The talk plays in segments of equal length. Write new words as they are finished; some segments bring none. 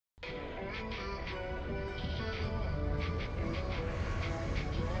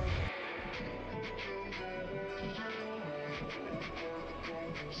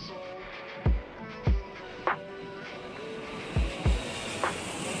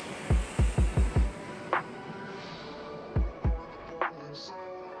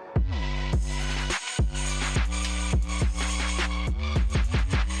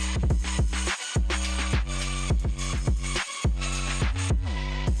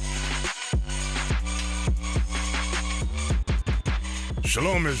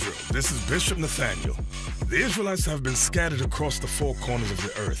Shalom, Israel. This is Bishop Nathaniel. The Israelites have been scattered across the four corners of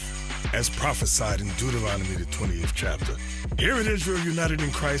the earth, as prophesied in Deuteronomy, the 20th chapter. Here in Israel United in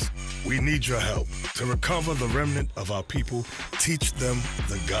Christ, we need your help to recover the remnant of our people, teach them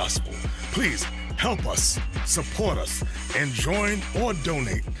the gospel. Please help us, support us, and join or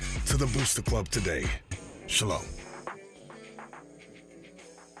donate to the Booster Club today. Shalom.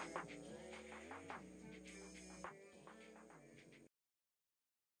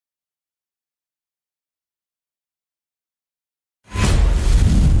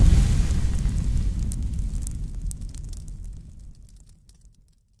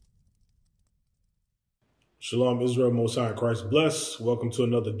 Shalom, Israel, Most High in Christ bless. Welcome to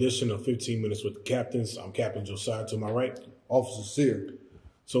another edition of 15 Minutes with the Captains. I'm Captain Josiah, to my right, Officer Sear.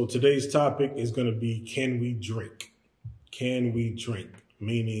 So today's topic is going to be, can we drink? Can we drink?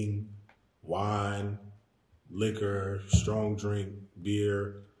 Meaning wine, liquor, strong drink,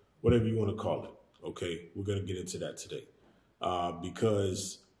 beer, whatever you want to call it. Okay, we're going to get into that today.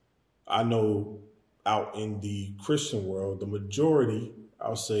 Because I know out in the Christian world, the majority,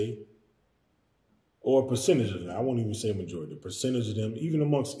 I'll say, or a percentage of them, I won't even say majority, a percentage of them, even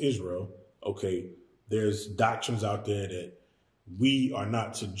amongst Israel, okay, there's doctrines out there that we are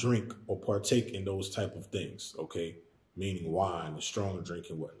not to drink or partake in those type of things, okay, meaning wine, the strong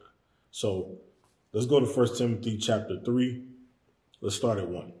drink and whatnot. So let's go to 1 Timothy chapter 3. Let's start at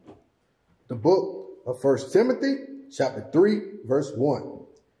 1. The book of 1 Timothy chapter 3, verse 1.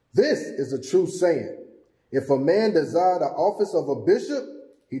 This is a true saying. If a man desire the office of a bishop,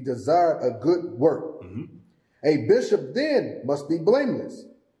 he desired a good work. Mm-hmm. A bishop then must be blameless,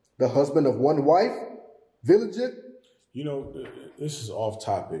 the husband of one wife, vigilant. You know, this is off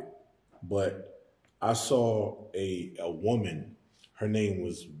topic, but I saw a woman, her name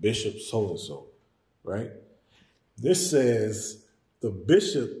was Bishop so-and-so, right? This says the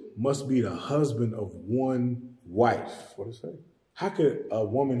bishop must be the husband of one wife. What does it say? How could a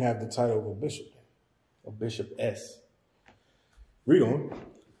woman have the title of a bishop? A bishop S. Read on.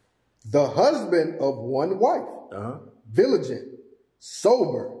 The husband of one wife, vigilant,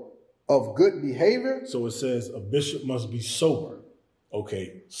 sober, of good behavior. So it says a bishop must be sober.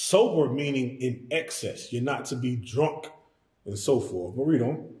 Okay, sober meaning in excess. You're not to be drunk and so forth. But read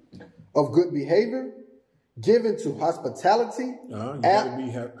on. Of good behavior, given to hospitality. You got to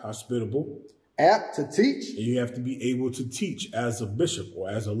be hospitable. Apt to teach. And you have to be able to teach as a bishop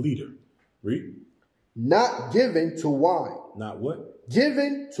or as a leader. Read. Not given to wine. Not what?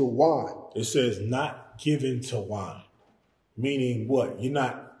 Given to wine. It says not given to wine. Meaning what? You're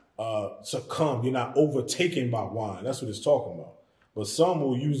not succumbed. You're not overtaken by wine. That's what it's talking about. But some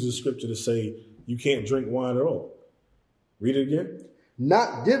will use the scripture to say you can't drink wine at all. Read it again.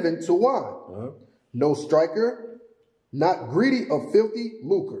 Not given to wine. No striker. Not greedy of filthy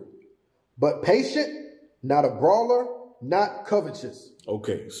lucre. But patient. Not a brawler. Not covetous.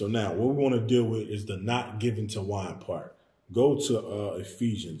 Okay, so now what we want to deal with is the not given to wine part. Go to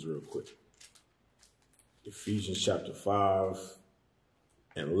Ephesians real quick. Ephesians chapter 5.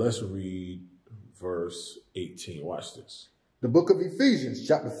 And let's read verse 18. Watch this. The book of Ephesians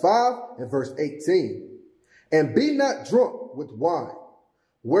chapter 5 and verse 18. And be not drunk with wine,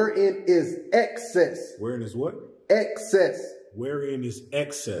 wherein is excess. Wherein is what? Excess. Wherein is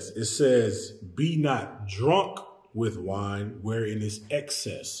excess. It says, be not drunk with wine, wherein is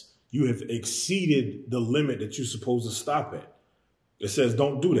excess. You have exceeded the limit that you're supposed to stop at. It says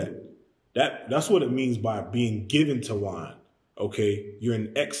don't do that. That's what it means by being given to wine. Okay, you're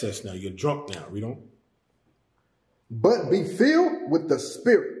in excess now. You're drunk now. Read on. But be filled with the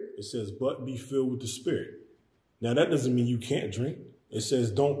Spirit. It says, but be filled with the Spirit. Now, that doesn't mean you can't drink. It says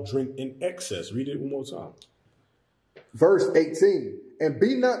don't drink in excess. Read it one more time. Verse 18. And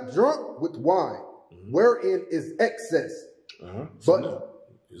be not drunk with wine, wherein is excess.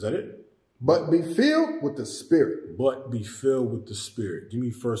 Is that it? But be filled with the Spirit. But be filled with the Spirit. Give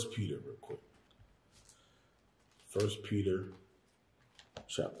me 1 Peter real quick. 1 Peter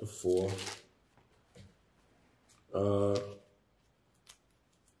chapter 4.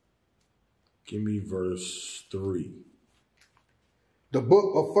 Give me verse 3. The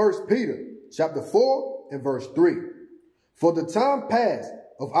book of 1 Peter, chapter 4 and verse 3. For the time past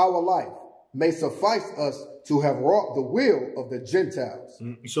of our life may suffice us to have wrought the will of the Gentiles.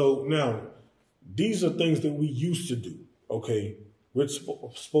 So now, these are things that we used to do, okay? We're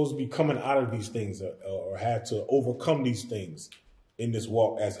supposed to be coming out of these things or had to overcome these things in this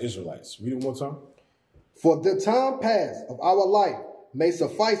walk as Israelites. Read it one more time. For the time past of our life may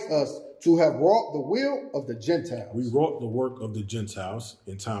suffice us to have wrought the will of the Gentiles. We wrought the work of the Gentiles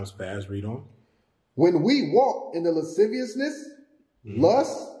in times past. Read on. When we walked in the lasciviousness,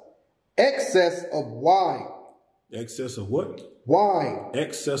 lust, excess of wine. Excess of what? Wine.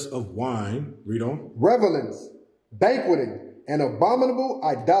 Excess of wine. Read on. Revelings, banqueting, and abominable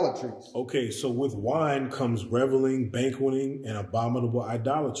idolatries. Okay, so with wine comes reveling, banqueting, and abominable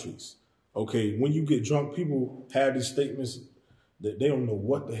idolatries. Okay, when you get drunk, people have these statements that they don't know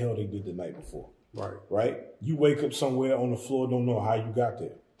what the hell they did the night before. Right? You wake up somewhere on the floor, don't know how you got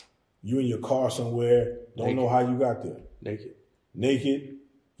there. You in your car somewhere, don't know how you got there. Naked.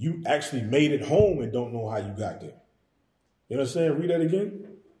 You actually made it home and don't know how you got there. You understand? Read that again.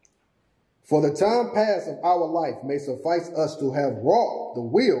 For the time past of our life may suffice us to have wrought the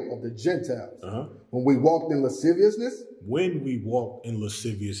will of the Gentiles. When we walked in lasciviousness. When we walked in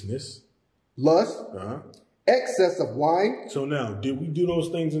lasciviousness. Lust. Excess of wine. So now, did we do those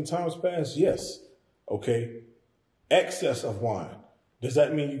things in times past? Yes. Okay. Excess of wine. Does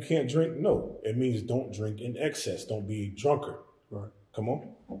that mean you can't drink? No. It means don't drink in excess. Don't be a drunkard. Right. Come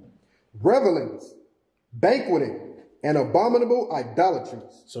on. Revelings, banqueting, and abominable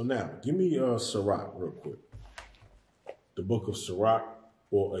idolatries. So now, give me Sirach real quick. The book of Sirach,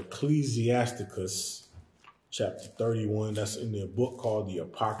 or Ecclesiasticus, chapter 31. That's in their book called the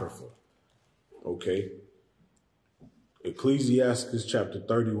Apocrypha. Okay. Ecclesiasticus chapter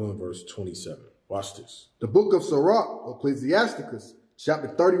 31, verse 27. Watch this. The book of Sirach, Ecclesiasticus, chapter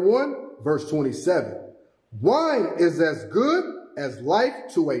 31, verse 27. Wine is as good as life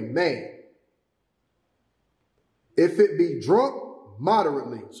to a man, if it be drunk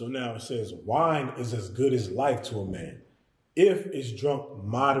moderately. So now it says wine is as good as life to a man, if it's drunk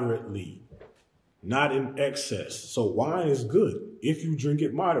moderately, not in excess. So wine is good if you drink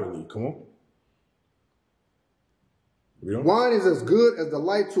it moderately. Come on. Wine is as good as the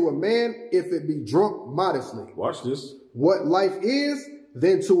life to a man if it be drunk modestly. Watch this. What life is,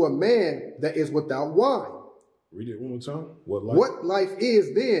 then to a man that is without wine. Read it one more time. What life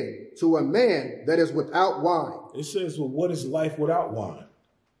is then to a man that is without wine. It says, well, what is life without wine?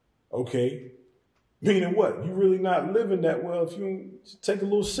 Okay. Meaning what? You really not living that well if you take a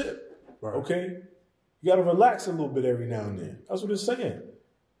little sip. Right. Okay. You got to relax a little bit every now and then. That's what it's saying.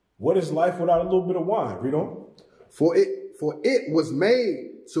 What is life without a little bit of wine? Read on. For it was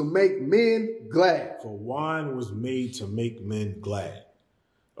made to make men glad. For wine was made to make men glad.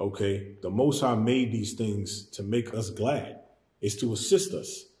 Okay. The Most High made these things to make us glad. It's to assist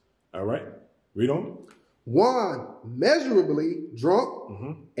us. All right. Read on. Wine measurably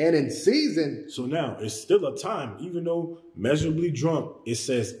drunk and in season. So now it's still a time, even though measurably drunk, it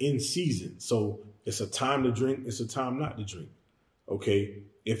says in season. So it's a time to drink. It's a time not to drink. Okay.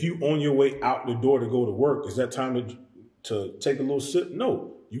 If you on your way out the door to go to work, is that time to take a little sip?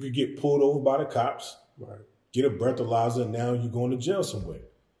 No. You could get pulled over by the cops, right, get a breathalyzer, and now you're going to jail somewhere.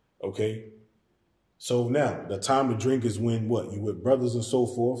 Okay. So now the time to drink is when what? You with brothers and so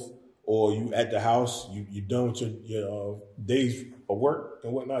forth, or you at the house, you done with your days of work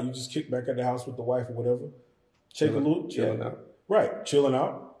and whatnot. You just kick back at the house with the wife or whatever. Chilling out. Right. Chilling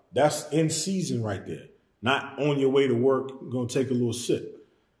out. That's in season right there. Not on your way to work, going to take a little sip.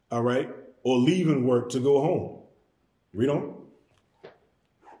 All right. Or leaving work to go home. Read on.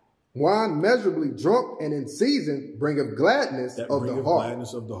 Wine measurably drunk and in season bringeth gladness of the heart.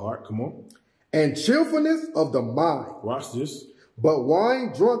 Gladness of the heart. Come on. And cheerfulness of the mind. Watch this. But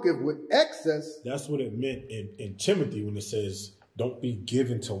wine drunketh with excess. That's what it meant in Timothy when it says, don't be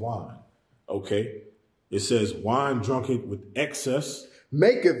given to wine. Okay. It says wine drunken with excess.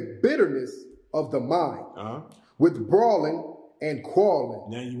 Maketh bitterness of the mind. With brawling and quarreling.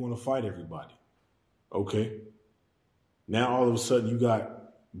 Now you want to fight everybody. Okay. Now all of a sudden you got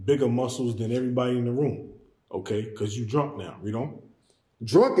bigger muscles than everybody in the room. Okay. Because you drunk now. Read on.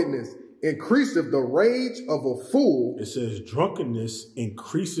 Drunkenness increaseth the rage of a fool. It says drunkenness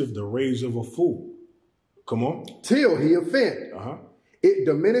increaseth the rage of a fool. Come on. Till he offend. It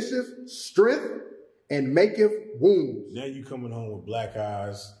diminisheth strength and maketh wounds. Now you coming home with black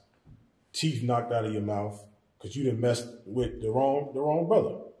eyes, teeth knocked out of your mouth, because you done messed with the wrong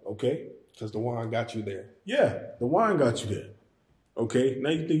brother. Okay. Because the wine got you there. Yeah, the wine got you there. Okay. Now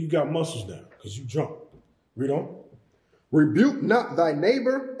you think you got muscles now because you drunk. Read on. Rebuke not thy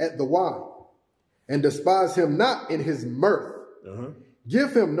neighbor at the wine, and despise him not in his mirth.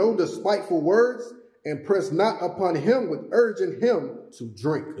 Give him no despiteful words, and press not upon him with urging him to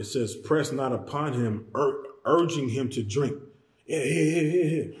drink. It says, press not upon him, urging him to drink.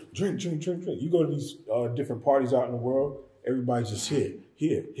 Yeah. Drink. You go to these different parties out in the world, everybody's just here.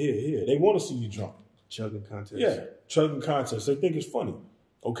 They want to see you drunk. Chugging contest. Yeah, chugging contest. They think it's funny.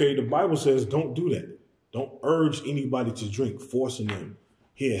 Okay, the Bible says don't do that. Don't urge anybody to drink, forcing them.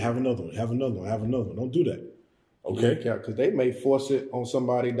 Here, have another one, have another one. Don't do that. Okay? Because they may force it on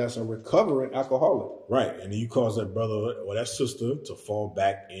somebody that's a recovering alcoholic. Right, and then you cause that brother or that sister to fall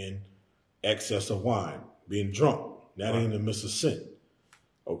back in excess of wine, being drunk. That ain't a miss of sin.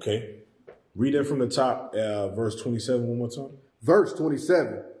 Okay? Read that from the top, verse 27 one more time. Verse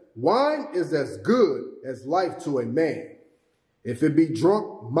 27. Wine is as good as life to a man, if it be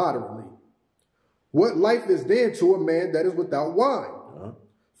drunk moderately. What life is then to a man that is without wine?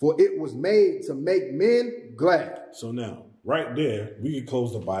 For it was made to make men glad. So now, right there, we can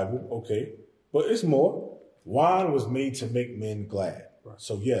close the Bible, okay? But it's more. Wine was made to make men glad. Right.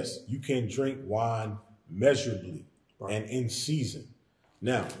 So yes, you can drink wine measurably and in season.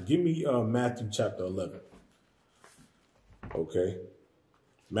 Now, give me Matthew chapter 11. Okay.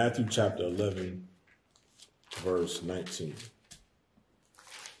 Matthew chapter 11, verse 19.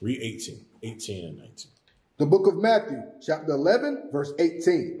 Read 18 and 19. The book of Matthew, chapter 11, verse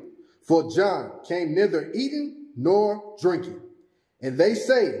 18. For John came neither eating nor drinking, and they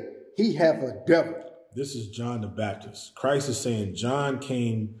say he hath a devil. This is John the Baptist. Christ is saying John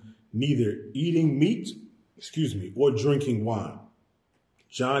came neither eating meat, or drinking wine.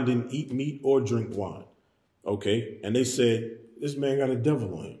 John didn't eat meat or drink wine. Okay, and they said, this man got a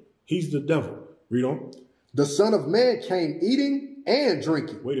devil on him. He's the devil. Read on. The Son of Man came eating and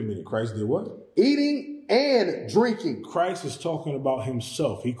drinking. Wait a minute, Christ did what? Eating and drinking. Christ is talking about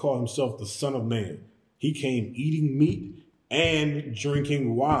himself. He called himself the Son of Man. He came eating meat and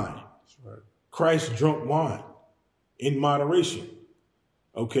drinking wine. That's right. Christ drank wine in moderation.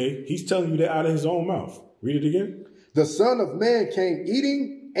 Okay, he's telling you that out of his own mouth. Read it again. The Son of Man came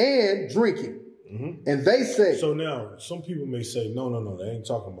eating and drinking. And they say. So now, some people may say, no, they ain't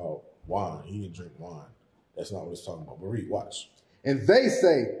talking about wine. He didn't drink wine. That's not what it's talking about. But read, watch. And they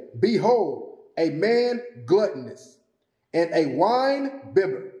say, behold, a man gluttonous and a wine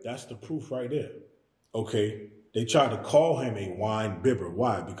bibber. That's the proof right there. Okay. They tried to call him a wine bibber.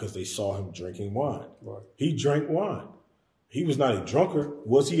 Why? Because they saw him drinking wine. Right. He drank wine. He was not a drunkard.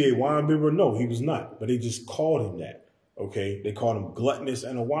 Was he a wine bibber? No, he was not. But they just called him that. Okay. They called him gluttonous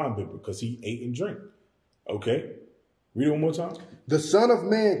and a wine bibber because he ate and drank. Okay. Read it one more time. The Son of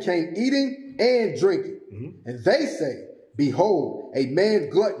Man came eating and drinking. And they say, behold, a man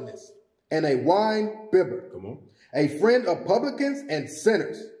gluttonous and a wine bibber. Come on. A friend of publicans and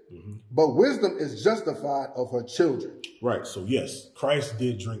sinners. But wisdom is justified of her children. Right. So yes, Christ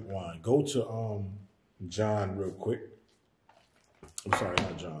did drink wine. Go to John real quick. I'm sorry,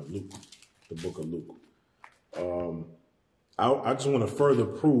 not John, Luke, the book of Luke. I just want to further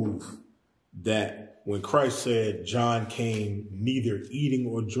prove that when Christ said John came neither eating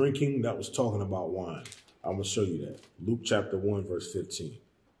or drinking, that was talking about wine. I'm going to show you that. Luke chapter 1, verse 15.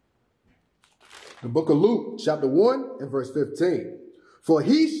 The book of Luke, chapter 1 and verse 15. For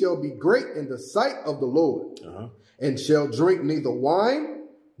he shall be great in the sight of the Lord, and shall drink neither wine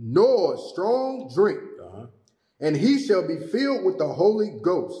nor strong drink. And he shall be filled with the Holy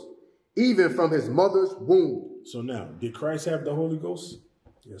Ghost, even from his mother's womb. So now, did Christ have the Holy Ghost?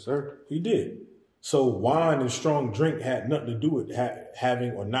 Yes, sir. He did. So wine and strong drink had nothing to do with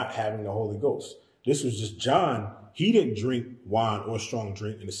having or not having the Holy Ghost. This was just John. He didn't drink wine or strong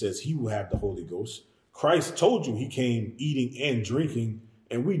drink, and it says he will have the Holy Ghost. Christ told you he came eating and drinking,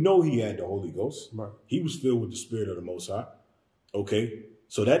 and we know he had the Holy Ghost. Right. He was filled with the Spirit of the Most High. Okay?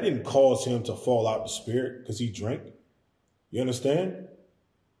 So that didn't cause him to fall out the Spirit because he drank. You understand?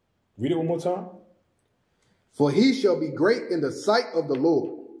 Read it one more time. For he shall be great in the sight of the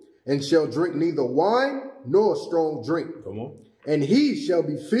Lord, and shall drink neither wine nor strong drink. Come on. And he shall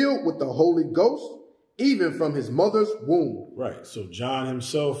be filled with the Holy Ghost, even from his mother's womb. Right. So John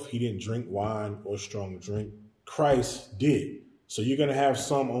himself, he didn't drink wine or strong drink. Christ did. So you're going to have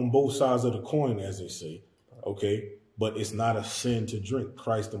some on both sides of the coin, as they say. Okay. But it's not a sin to drink.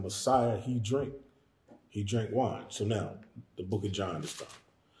 Christ the Messiah, he drank. He drank wine. So now, the book of John this time.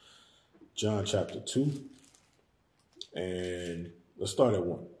 John chapter 2. And let's start at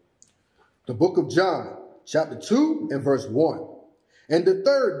 1. The book of John, chapter 2 and verse 1. And the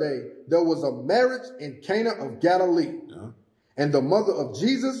third day, there was a marriage in Cana of Galilee. And the mother of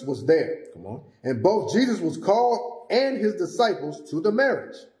Jesus was there. Come on. And both Jesus was called and his disciples to the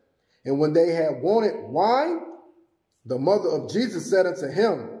marriage. And when they had wanted wine, the mother of Jesus said unto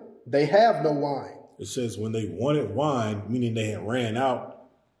him, they have no wine. It says when they wanted wine, meaning they had ran out.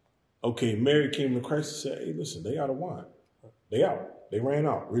 Okay, Mary came to Christ and said, hey, listen, they out of wine. They out. They ran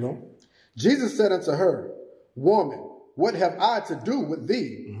out. Read on. Jesus said unto her, woman, what have I to do with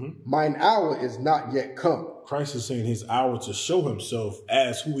thee? Mine hour is not yet come. Christ is saying his hour to show himself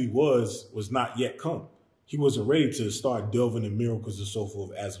as who he was not yet come. He wasn't ready to start delving in miracles and so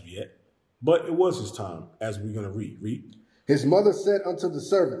forth as of yet. But it was his time, as we're going to read. Read. His mother said unto the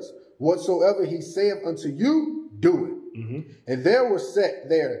servants, whatsoever he saith unto you, do it. And there were set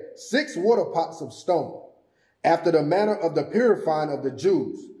there 6 water pots of stone, after the manner of the purifying of the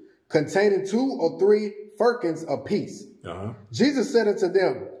Jews, containing 2 or 3 firkins apiece. Jesus said unto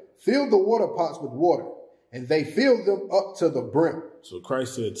them, fill the water pots with water. And they filled them up to the brim. So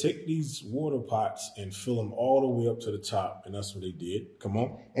Christ said, take these water pots and fill them all the way up to the top. And that's what they did. Come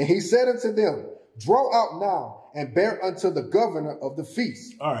on. And he said unto them, draw out now and bear unto the governor of the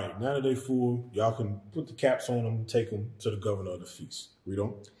feast. All right, now that they full, y'all can put the caps on them and take them to the governor of the feast. Read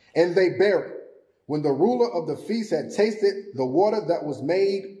on. And they bare it. When the ruler of the feast had tasted the water that was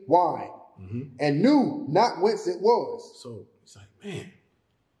made wine, and knew not whence it was. So it's like, man,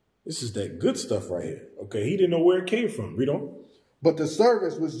 this is that good stuff right here. Okay, he didn't know where it came from. Read on. But the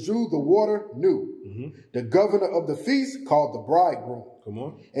servants which drew the water knew. The governor of the feast called the bridegroom. Come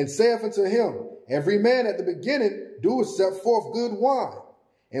on. And saith unto him, every man at the beginning doeth set forth good wine.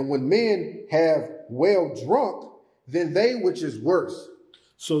 And when men have well drunk, then they which is worse.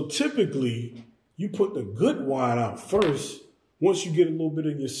 So typically, you put the good wine out first. Once you get a little bit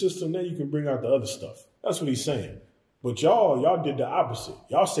in your system, then you can bring out the other stuff. That's what he's saying. But y'all did the opposite.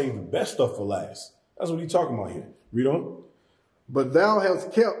 Y'all saved the best stuff for last. That's what he's talking about here. Read on. But thou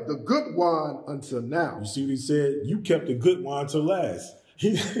hast kept the good wine until now. You see what he said? You kept the good wine till last.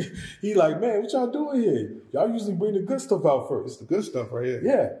 He like, man, what y'all doing here? Y'all usually bring the good stuff out first. It's the good stuff right here.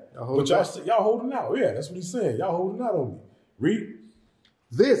 Yeah. But y'all holding out. Yeah, that's what he's saying. Y'all holding out on me. Read.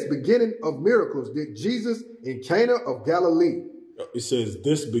 This beginning of miracles did Jesus in Cana of Galilee. It says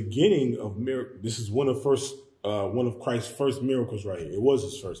this beginning of miracle. This is one of Christ's first miracles right here. It was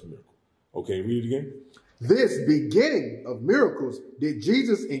his first miracle. Okay, read it again. This beginning of miracles did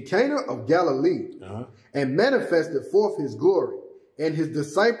Jesus in Cana of Galilee, and manifested forth his glory, and his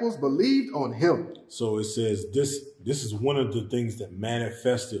disciples believed on him. So it says this is one of the things that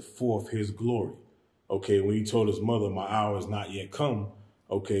manifested forth his glory. Okay, when he told his mother, my hour is not yet come.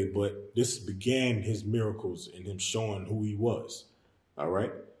 Okay, but this began his miracles and him showing who he was. All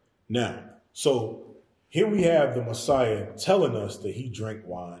right. Now, so here we have the Messiah telling us that he drank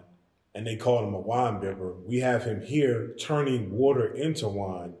wine, and they call him a wine bibber. We have him here turning water into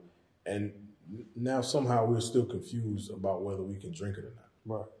wine, and now somehow we're still confused about whether we can drink it or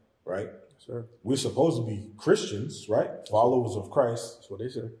not. Right? Sure. We're supposed to be Christians, right? Followers of Christ. That's what they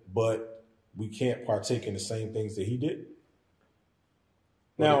say. But we can't partake in the same things that he did.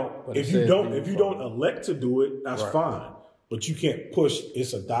 Now, but if you don't elect to do it, that's fine. But you can't push.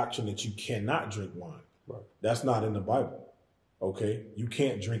 It's a doctrine that you cannot drink wine. Right. That's not in the Bible. Okay, you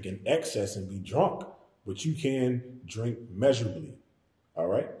can't drink in excess and be drunk, but you can drink measurably. All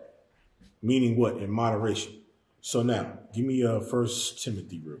right, meaning what? In moderation. So now, give me 1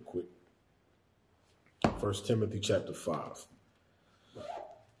 Timothy real quick. 1 Timothy chapter 5.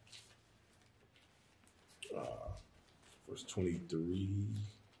 Verse 23.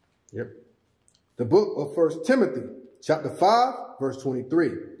 Yep. The book of 1 Timothy, chapter 5, verse 23.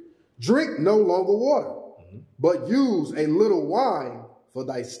 Drink no longer water, but use a little wine for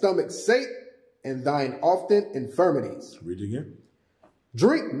thy stomach's sake and thine often infirmities. Read it again.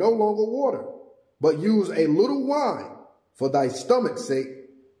 Drink no longer water, but use a little wine for thy stomach's sake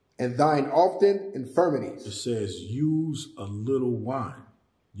and thine often infirmities. It says use a little wine.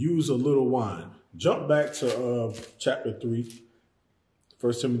 Use a little wine. Jump back to chapter 3,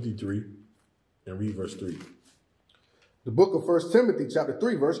 1 Timothy 3, and read verse 3. The book of 1 Timothy chapter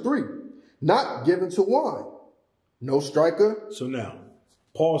 3, verse 3. Not given to wine, no striker. So now,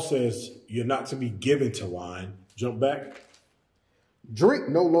 Paul says you're not to be given to wine. Jump back. Drink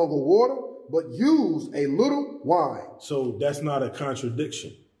no longer water, but use a little wine. So that's not a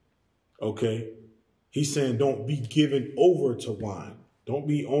contradiction. Okay? He's saying don't be given over to wine. Don't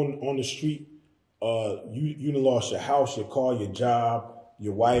be on the street. You lost your house, your car, your job,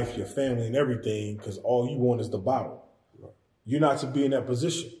 your wife, your family, and everything because all you want is the bottle. You're not to be in that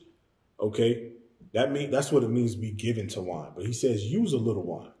position. Okay? That's what it means to be given to wine. But he says use a little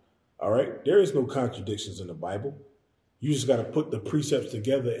wine. All right? There is no contradictions in the Bible. You just got to put the precepts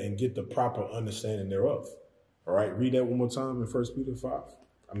together and get the proper understanding thereof. All right, read that one more time in 1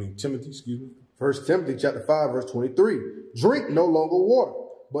 Timothy, excuse me. 1 Timothy chapter 5, verse 23. Drink no longer water,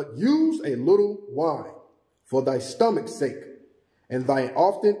 but use a little wine for thy stomach's sake and thine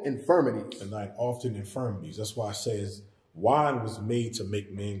often infirmities. That's why it says wine was made to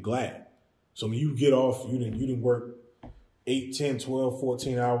make men glad. So when you get off, you didn't work 8, 10, 12,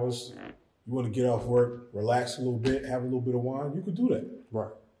 14 hours. You want to get off work, relax a little bit, have a little bit of wine, you could do that.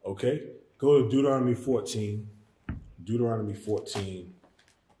 Right. Okay? Go to Deuteronomy 14. Deuteronomy 14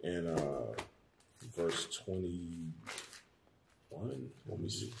 and verse 21. Let me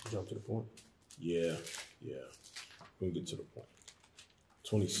see. Jump to the point. Yeah. We'll get to the point.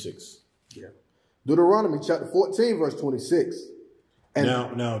 26. Yeah. Deuteronomy chapter 14, verse 26. And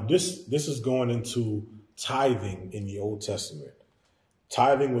now this is going into tithing in the Old Testament.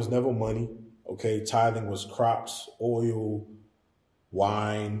 Tithing was never money. Okay, tithing was crops, oil,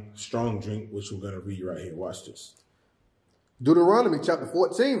 wine, strong drink, which we're going to read right here. Watch this. Deuteronomy chapter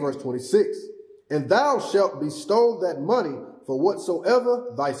 14, verse 26. And thou shalt bestow that money for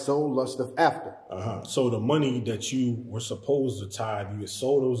whatsoever thy soul lusteth after. So the money that you were supposed to tithe, you had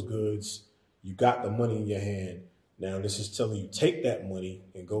sold those goods, you got the money in your hand. Now this is telling you, take that money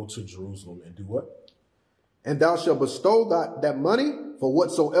and go to Jerusalem and do what? And thou shalt bestow that money for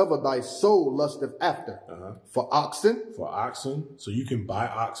whatsoever thy soul lusteth after. For oxen. So you can buy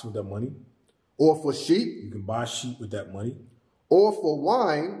ox with that money. Or for sheep. You can buy sheep with that money. Or for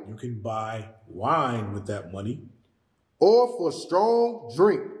wine. You can buy wine with that money. Or for strong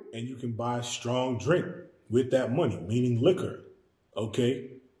drink. And you can buy strong drink with that money, meaning liquor. Okay?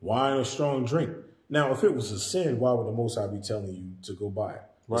 Wine or strong drink. Now, if it was a sin, why would the Most High be telling you to go buy it?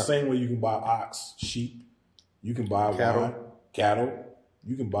 Right. The same way you can buy ox, sheep, you can buy wine, cattle,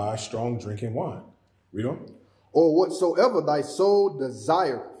 you can buy strong drink and wine. Read on. Or whatsoever thy soul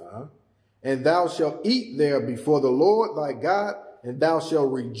desireth. And thou shalt eat there before the Lord thy God, and thou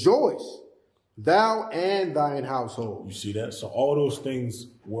shalt rejoice, thou and thine household. You see that? So all those things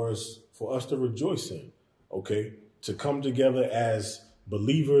was for us to rejoice in, okay? To come together as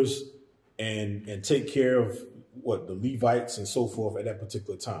believers and take care of the Levites and so forth at that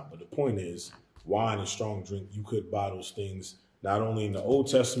particular time. But the point is, wine and strong drink, you could buy those things not only in the Old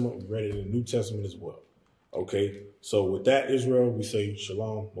Testament, we read it in the New Testament as well. Okay, so with that, Israel, we say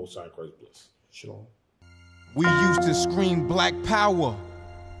shalom, Most High Christ bless. Shalom. We used to scream black power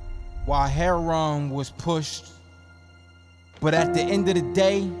while Heron was pushed. But at the end of the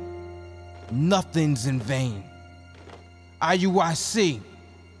day, nothing's in vain. IUIC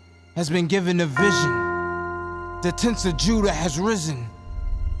has been given a vision. The tents of Judah has risen.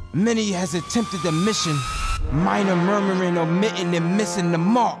 Many has attempted the mission, minor murmuring, omitting, and missing the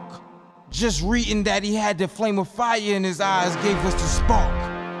mark. Just reading that he had the flame of fire in his eyes gave us the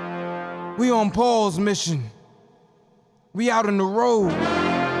spark. We on Paul's mission. We out on the road,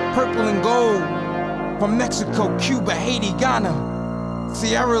 purple and gold, from Mexico, Cuba, Haiti, Ghana,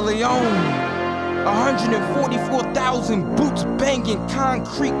 Sierra Leone. 144,000 boots banging,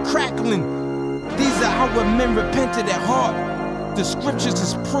 concrete crackling. These are our men repented at heart. The scriptures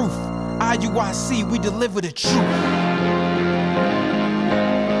is proof. IUIC, we deliver the truth.